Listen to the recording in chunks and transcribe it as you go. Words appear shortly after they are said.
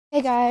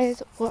Hey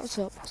guys, what's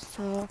up?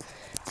 So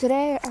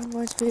today I'm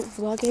going to be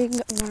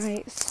vlogging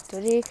my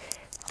study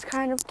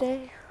kind of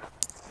day,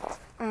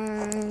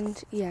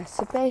 and yeah,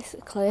 so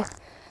basically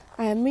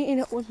I am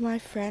meeting up with my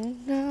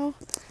friend now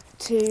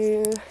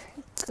to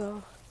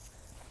go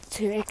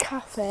to a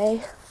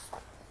cafe.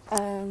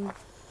 I'm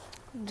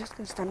just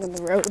going to stand on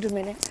the road a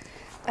minute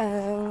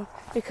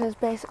because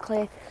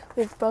basically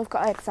we've both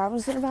got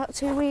exams in about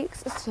 2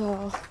 weeks,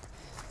 so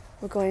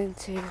we're going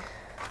to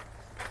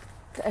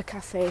a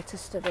cafe to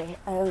study.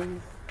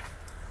 Don't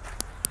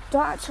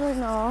actually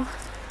know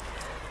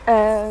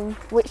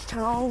which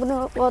channel I'm going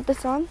to upload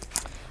this on.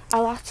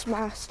 I'll ask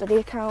my study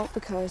account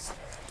because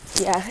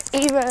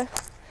either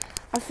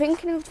I'm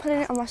thinking of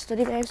putting it on my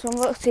Studybbes one,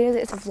 but seeing as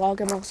it's a vlog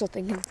I'm also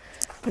thinking of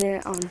putting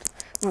it on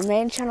my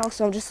main channel,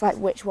 so I'm just like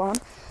which one.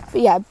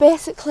 But yeah,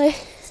 basically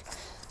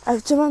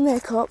I've done my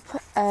makeup.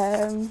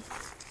 I've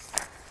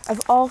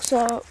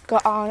also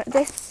got on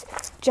this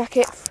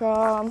jacket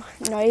from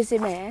Noisy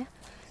May.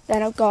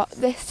 Then I've got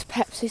this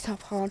Pepsi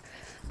top on,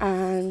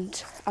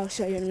 and I'll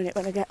show you in a minute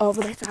when I get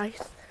over this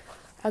ice.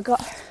 I got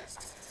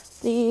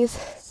these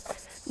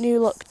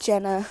New Look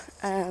Jenna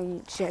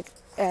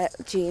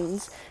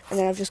jeans, and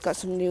then I've just got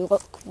some New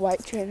Look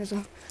white trainers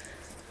on.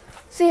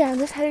 So yeah, I'm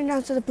just heading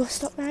down to the bus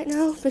stop right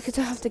now because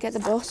I have to get the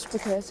bus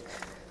because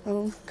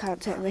can't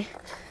take me.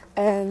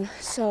 I'm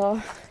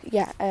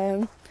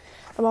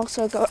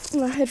also got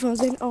my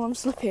headphones in. Oh, I'm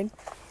slipping.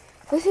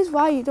 This is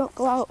why you don't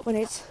go out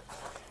when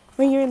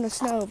you're in the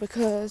snow,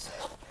 because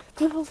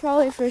people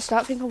probably first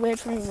start think I'm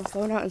weird for having my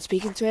phone out and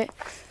speaking to it,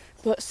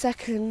 but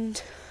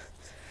second,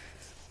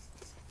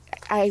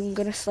 I'm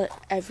gonna slip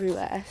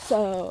everywhere,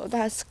 so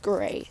that's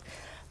great.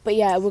 But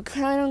yeah, we're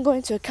planning on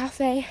going to a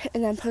cafe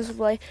and then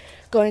possibly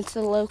going to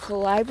the local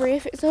library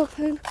if it's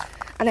open.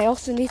 And I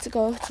also need to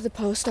go to the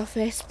post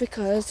office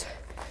because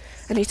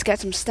I need to get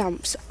some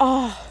stamps.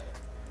 Oh,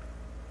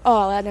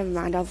 never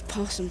mind, I'll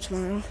post them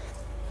tomorrow.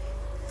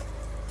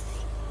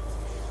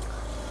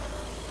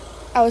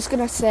 I was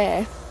gonna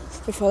say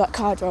before that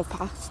car drove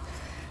past,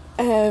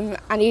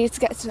 I need to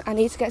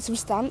get some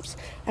stamps,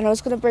 and I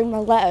was gonna bring my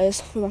letters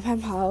for my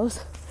pen pals,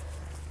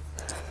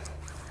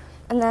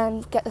 and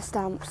then get the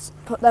stamps,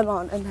 put them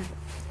on, and then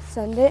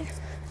send it.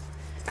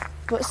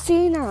 But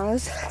seeing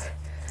as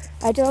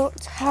I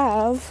don't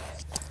have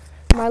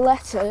my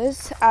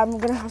letters, I'm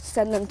gonna have to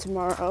send them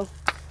tomorrow.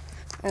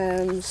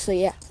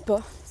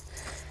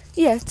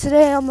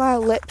 Today on my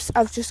lips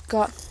I've just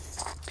got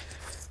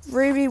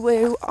Ruby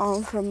Woo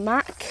on from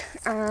MAC,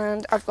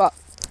 and I've got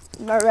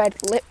my red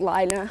lip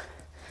liner,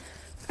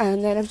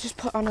 and then I've just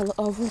put on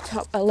over the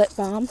top a lip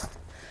balm.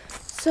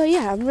 So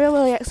yeah, I'm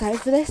really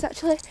excited for this.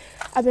 Actually,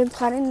 I've been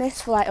planning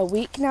this for like a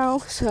week now,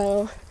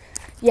 so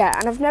yeah,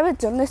 and I've never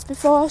done this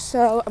before,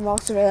 so I'm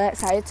also really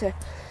excited to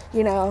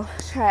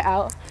try it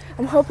out.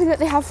 I'm hoping that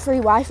they have free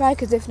Wi-Fi,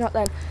 because if not,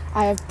 then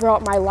I have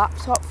brought my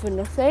laptop for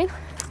nothing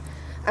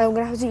and I'm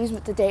gonna have to use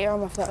the data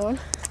on my phone.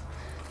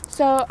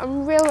 So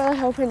I'm really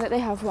hoping that they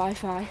have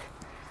Wi-Fi,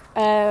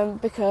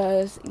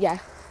 because yeah,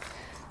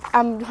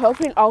 I'm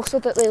hoping also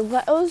that they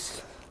let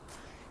us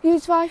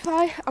use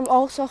Wi-Fi. I'm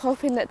also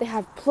hoping that they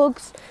have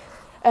plugs,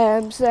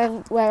 so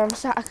then where I'm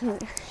sat I can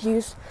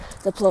use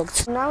the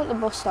plugs. Now at the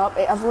bus stop,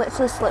 I've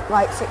literally slipped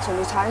like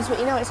 600 times, but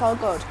it's all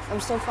good,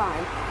 I'm still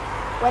fine.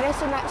 When is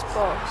the next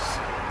bus?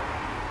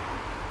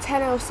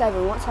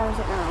 10:07, what time is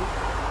it now?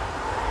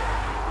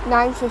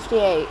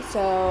 9:58,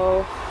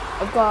 so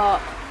I've got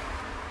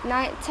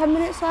 10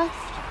 minutes left,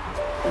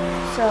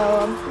 so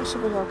I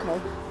should be okay.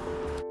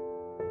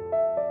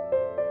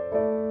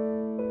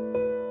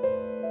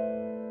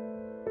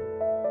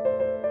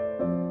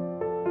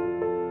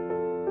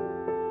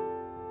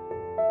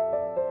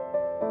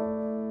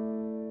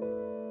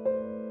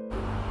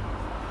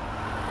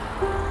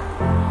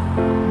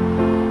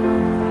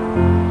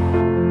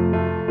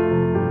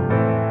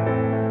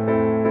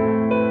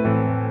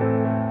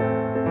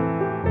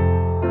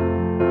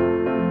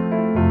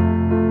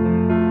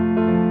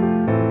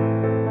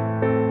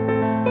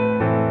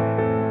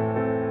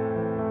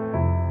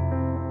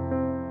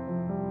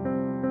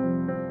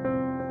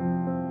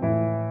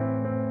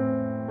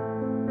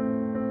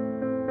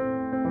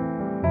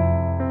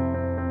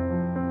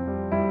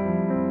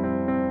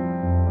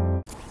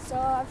 So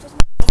I've just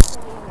met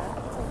Selena.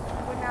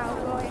 We're now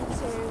going to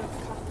a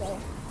cafe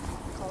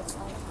called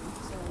Alpha,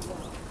 so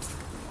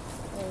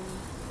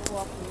we're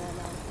walking there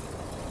now.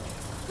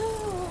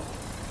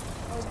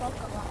 We've both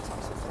got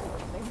laptops, which is a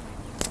good thing.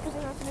 Because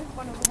imagine if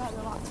one of us had a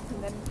laptop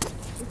and then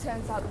it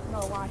turns out there's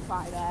no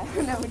Wi-Fi there,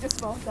 and then we're just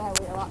both there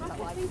with a laptop.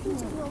 I think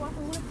there's no Wi-Fi.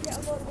 I want to get a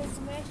lot of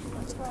information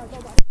before I go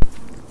back.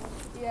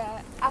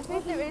 Yeah, I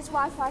think there is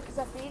Wi-Fi because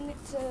I've been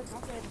to the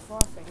cafe before,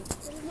 I think.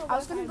 I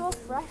was going to go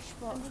fresh,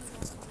 but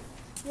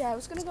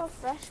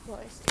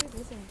it's too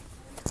busy.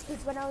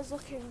 Because when I was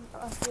looking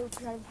at we were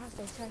driving past,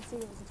 I was trying to see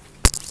if there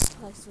was a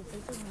place with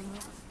people or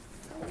not.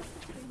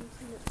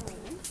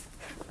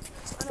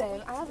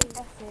 Same, I have an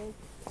essay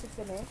to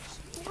finish.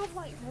 You have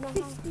like 15,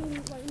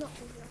 like not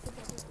 15,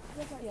 you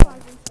have like 5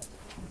 and 6.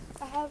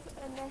 I have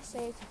an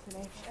essay to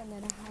finish, and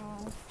then I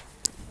have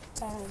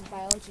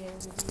biology we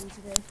need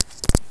to do.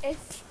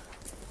 If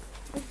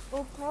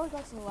we'll probably go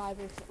to the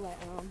library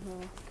later on,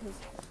 because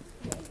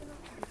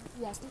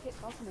yeah, I think it's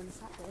open on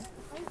Saturday.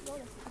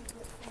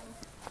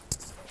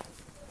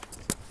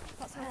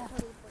 That's how much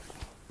you booked.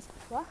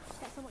 What?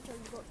 That's how much you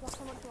booked. That's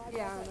how much you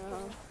Yeah, I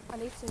know. I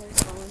need to go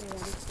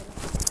anyway.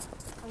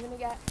 I'm gonna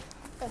get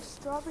a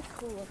strawberry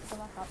cooler because I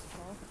like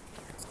alcohol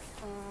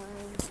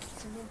and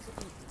something to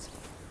eat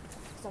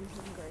because I'm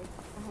hungry.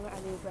 I haven't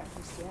had any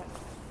breakfast yet.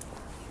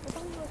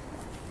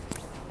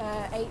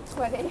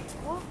 8:20.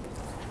 What?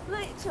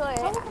 Literally. I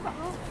woke up at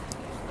half.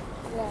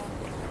 Yeah.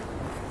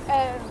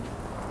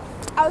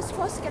 I was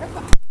supposed to get up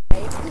at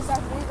 8 because I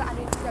knew that I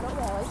needed to get up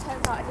early.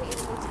 Turns out I didn't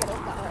even need to get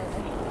up that early.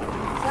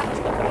 So that was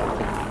great.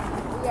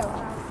 Yeah,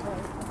 we're now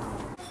going.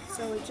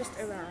 So we just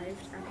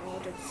arrived and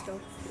ordered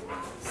stuff.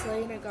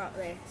 Selena got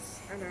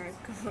this and I've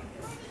got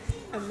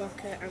a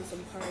mocha and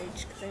some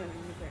porridge because I haven't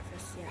had any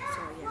breakfast yet,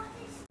 so yeah.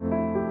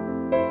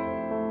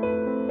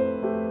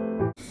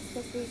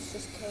 The food's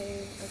just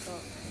came. I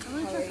got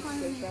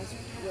porridge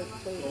with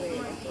blueberry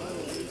and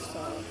onions,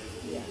 so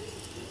yeah.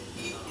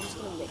 I'm just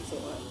gonna mix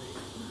it up.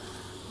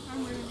 I'm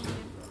really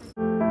needed.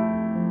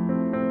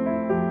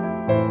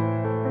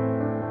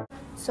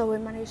 So we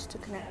managed to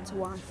connect to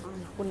Wi-Fi.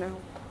 Well, now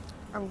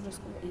I'm just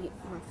going to eat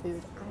my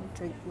food and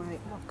drink my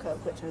mocha,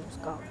 which I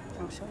just got.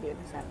 I'll show you in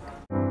a sec.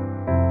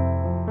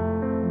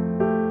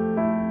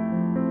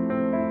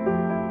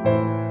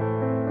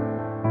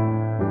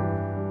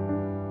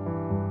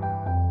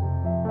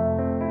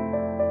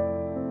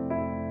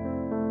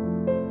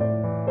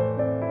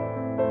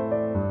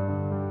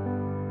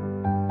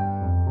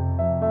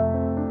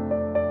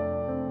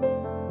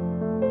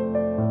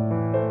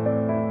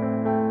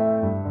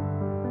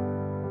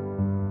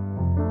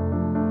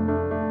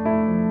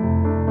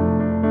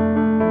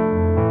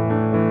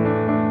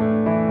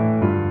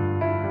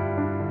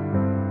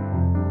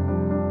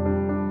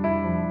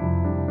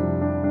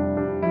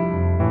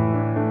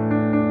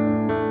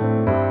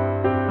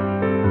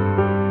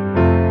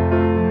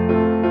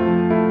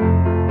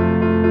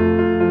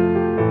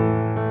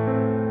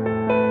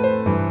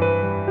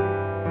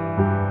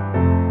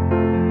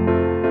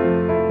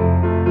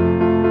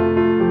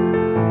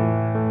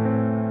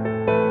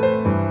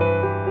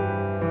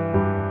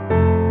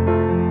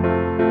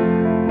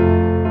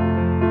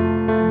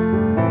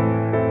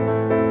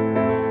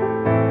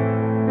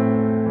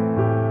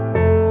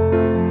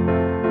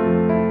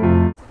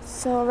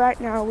 So right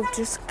now we've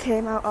just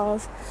came out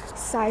of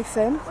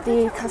Siphon,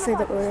 the cafe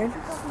that we're in.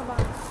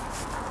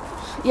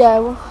 Yeah,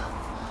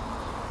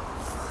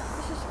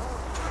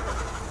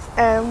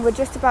 we're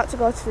just about to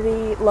go to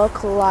the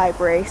local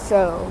library,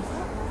 so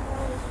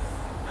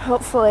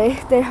hopefully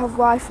they have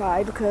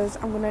Wi-Fi because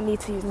I'm going to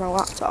need to use my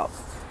laptop.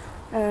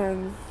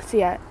 So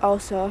yeah,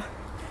 also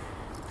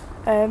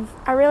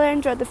I really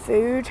enjoyed the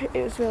food,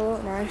 it was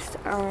really nice,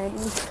 and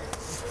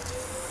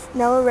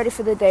now we're ready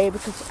for the day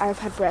because I've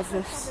had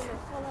breakfast.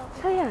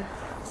 So yeah,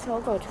 it's all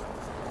good.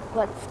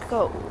 Let's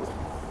go.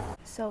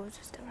 So we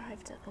just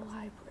arrived at the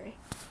library.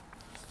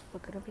 We're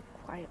going to be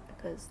quiet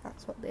because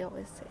that's what they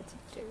always say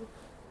to do.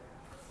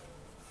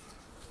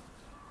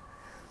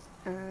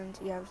 And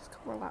yeah, I've just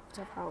got my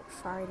laptop out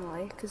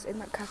finally because in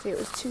that cafe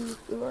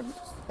we were on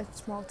a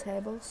small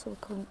table, so we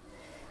couldn't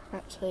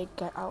actually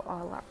get out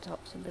our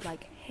laptops and be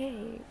like,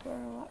 hey, where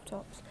are our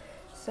laptops?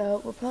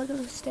 So we're probably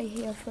going to stay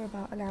here for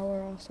about an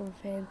hour or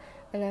something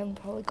and then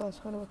probably go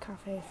to another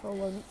cafe for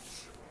lunch.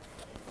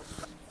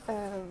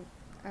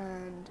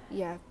 And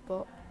yeah,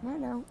 but right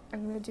now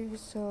I'm going to do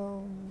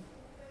some,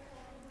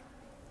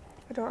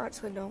 I don't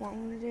actually know what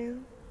I'm going to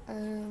do.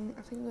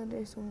 I think I'm going to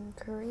do some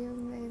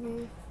Korean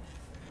maybe,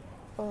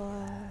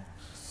 or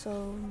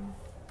some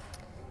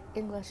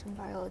English and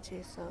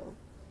biology, so,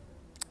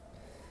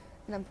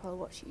 and then probably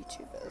watch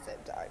YouTube at the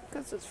same time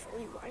because there's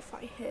free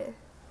Wi-Fi here.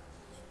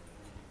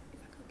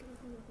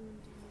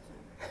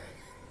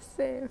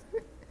 Same.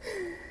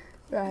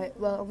 Right,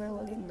 well I'm going to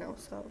log in now,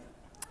 so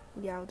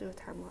yeah, I'll do a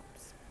time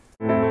lapse.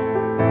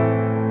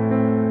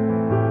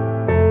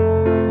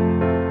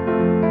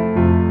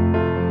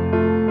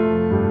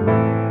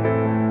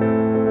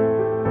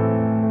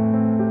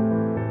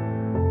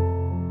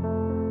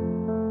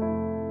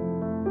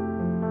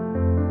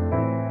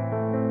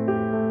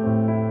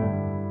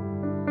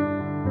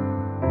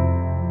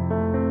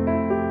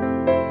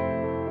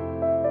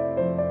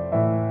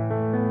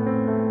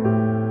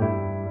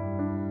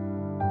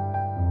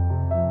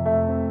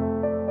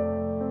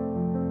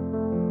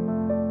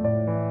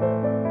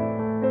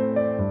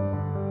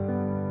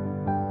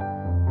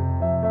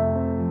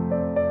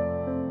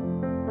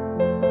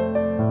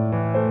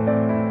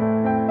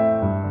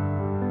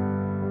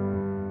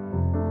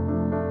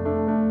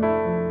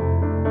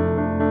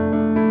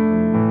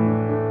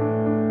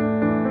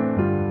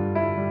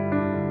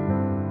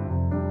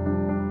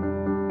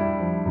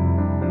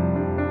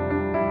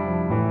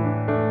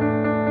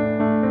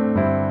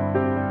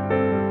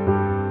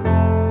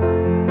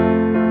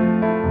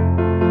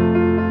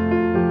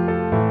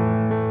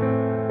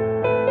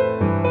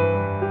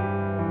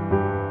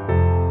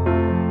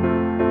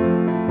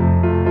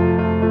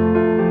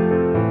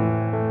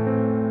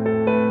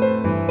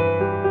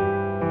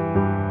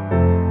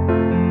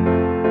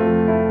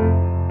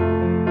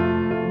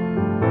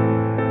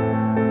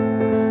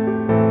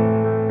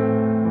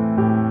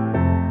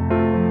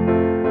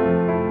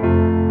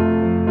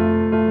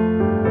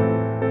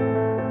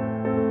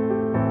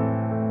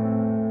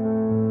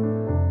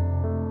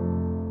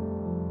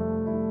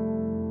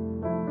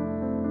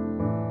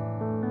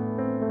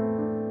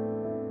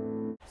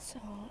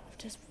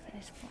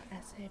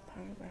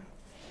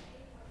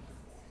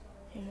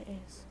 Here it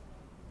is.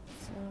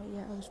 So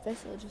yeah, I was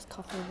basically just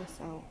copying this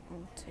out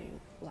onto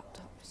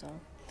laptop, so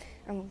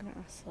I'm going to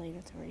ask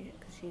Selena to read it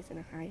because she's in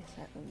a higher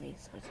set than me,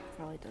 so she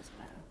probably does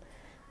better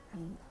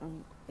and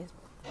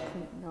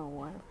couldn't know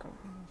why I've gone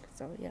wrong,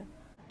 so yeah.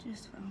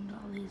 Just found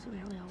all these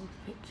really old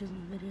pictures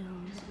and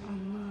videos on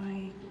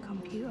my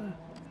computer,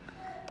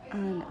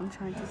 and I'm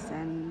trying to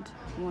send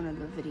one of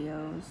the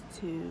videos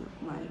to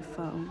my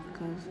phone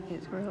because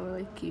it's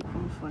really cute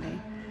and funny,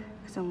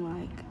 because I'm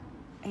like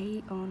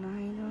 8 or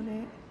 9 on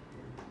it.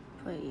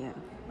 But yeah,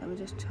 let me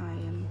just try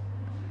and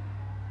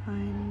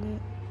find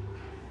it.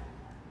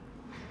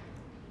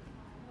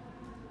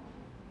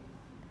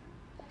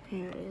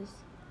 Here it is,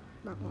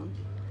 that one.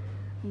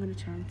 I'm gonna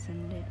try and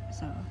send it,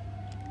 so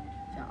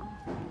yeah.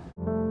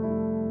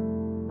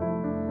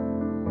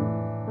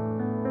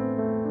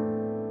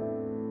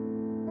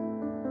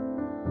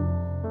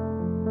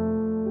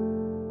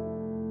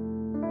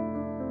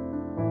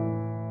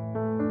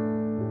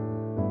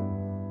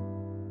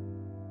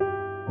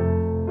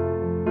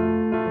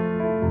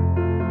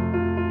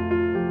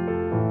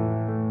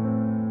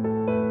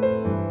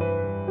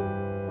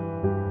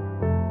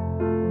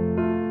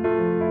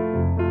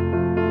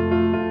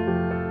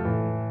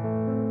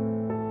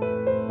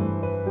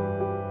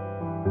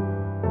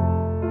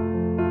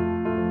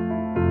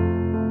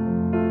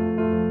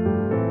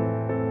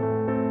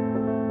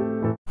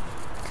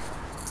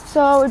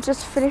 So we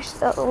just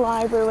finished at the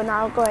library. We're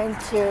now going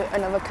to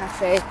another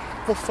cafe,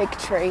 the Fig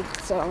Tree.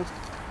 So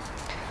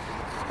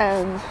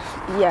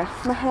yeah,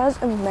 my hair's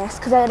a mess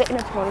because I had it in a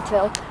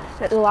ponytail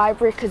at the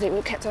library because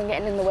it kept on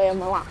getting in the way of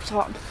my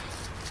laptop.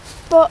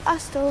 But I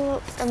still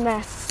look a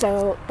mess,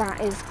 so that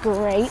is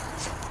great.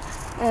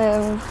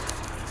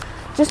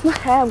 Just my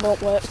hair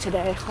won't work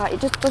today. Like,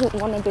 it just doesn't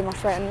want to be my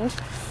friend.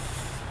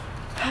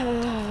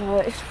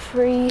 It's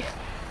freezing,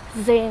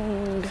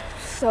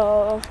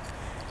 so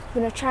I'm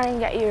going to try and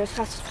get here as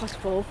fast as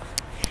possible.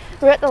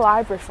 We were at the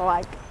library for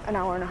like an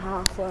hour and a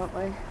half, weren't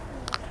we?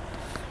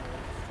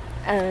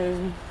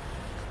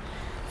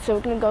 So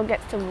we're going to go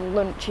get some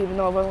lunch, even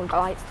though I've only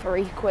got like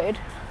 £3.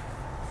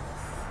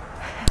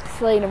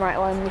 Selena might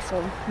lend me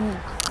some.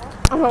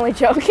 I'm only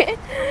joking.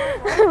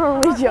 I'm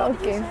only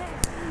joking.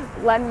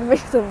 Lend me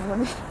some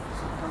money.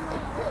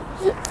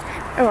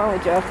 I'm only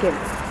joking.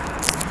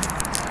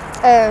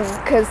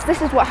 Because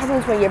this is what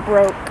happens when you're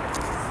broke.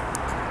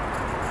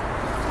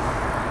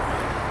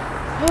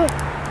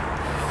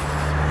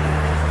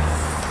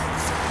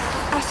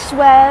 I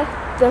swear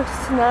the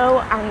snow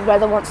and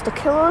weather wants to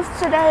kill us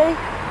today.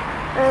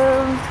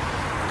 And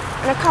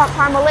I can't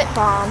find my lip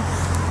balm,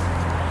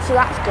 so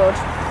that's good.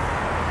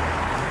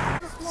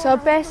 So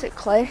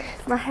basically,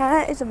 my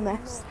hair is a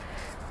mess,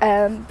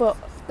 but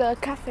the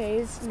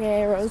cafes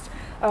near us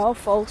are all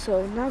full, so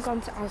we've now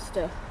gone to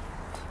Asda.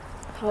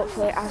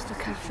 Hopefully Asda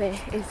Cafe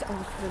is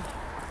open.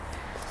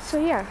 So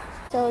yeah.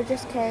 So I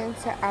just came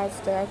to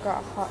Asda, I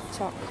got a hot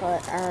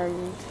chocolate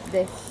and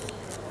this.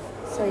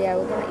 So yeah,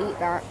 we're going to eat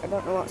that. I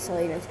don't know what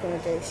Selena's going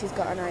to do. She's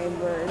got an iron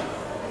burn.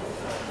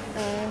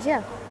 And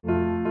yeah.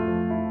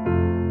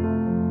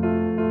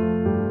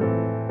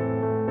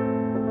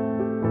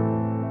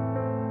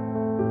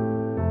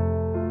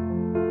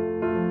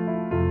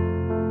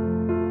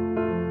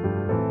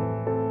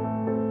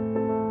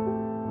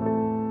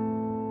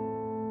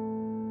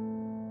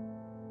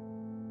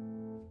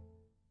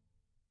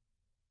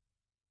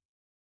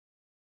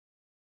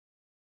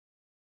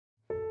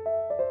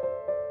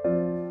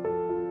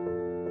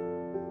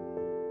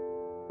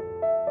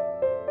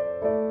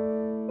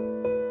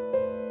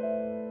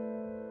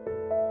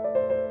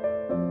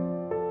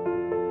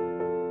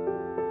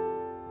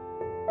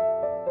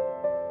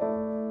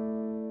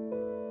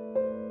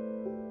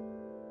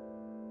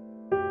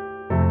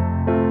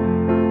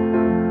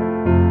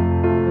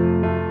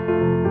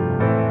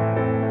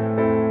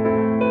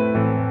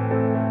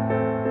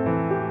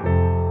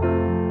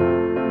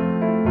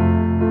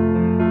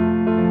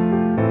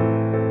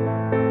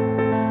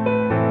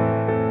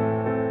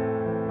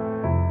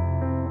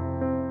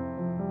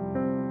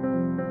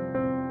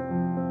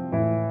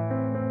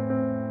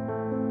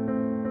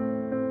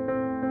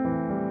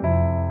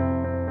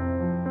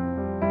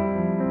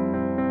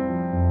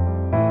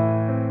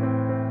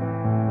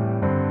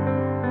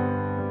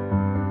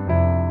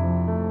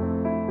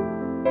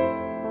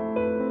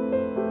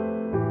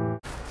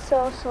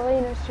 So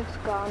Selena's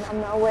just gone.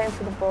 I'm now waiting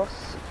for the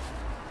bus.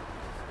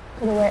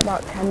 I'm going to wait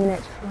about 10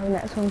 minutes before the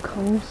next one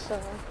comes. So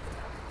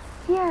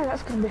yeah,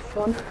 that's going to be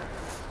fun.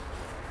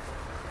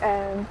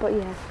 But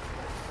yeah,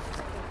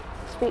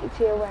 speak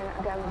to you when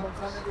I get on the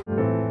bus.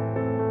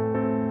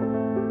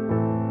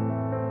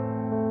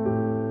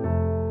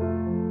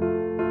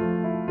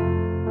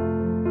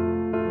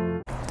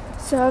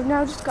 So I've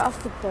now just got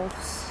off the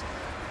bus.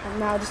 I'm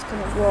now just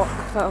going to walk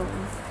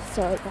home.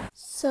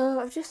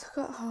 So I've just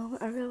got home.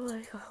 I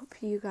really hope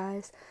you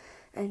guys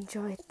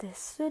enjoyed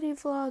this video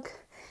vlog.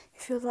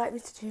 If you would like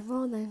me to do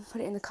more, then put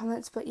it in the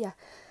comments. But yeah,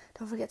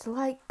 don't forget to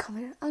like,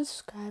 comment and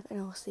subscribe, and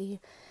I'll see you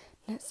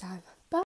next time.